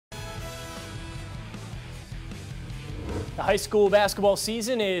The high school basketball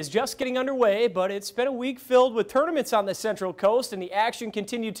season is just getting underway, but it's been a week filled with tournaments on the Central Coast, and the action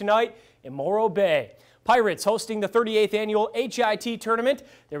continued tonight in Morro Bay. Pirates hosting the 38th annual HIT tournament.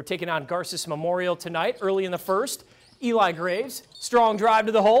 They were taking on Garces Memorial tonight early in the first. Eli Graves, strong drive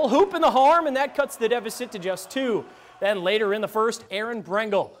to the hole, hoop in the harm, and that cuts the deficit to just 2. Then later in the first, Aaron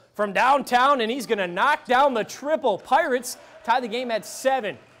Brengel from downtown, and he's going to knock down the triple. Pirates tie the game at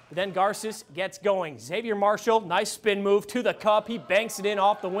 7. But then Garces gets going. Xavier Marshall, nice spin move to the cup. He banks it in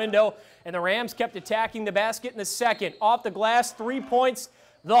off the window, and the Rams kept attacking the basket in the second. Off the glass, 3 points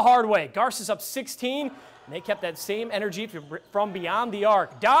the hard way. Garces up 16, and they kept that same energy from beyond the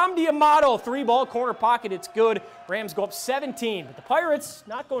arc. Dom Diamato, 3-ball corner pocket. It's good. Rams go up 17, but the Pirates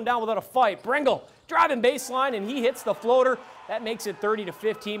not going down without a fight. Brengel driving baseline, and he hits the floater. That makes it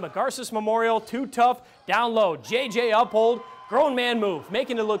 30-15, but Garces Memorial, too tough. Down low, JJ uphold. Grown man move,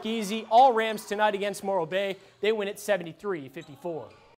 making it look easy. All Rams tonight against Morro Bay. They win it 73-54.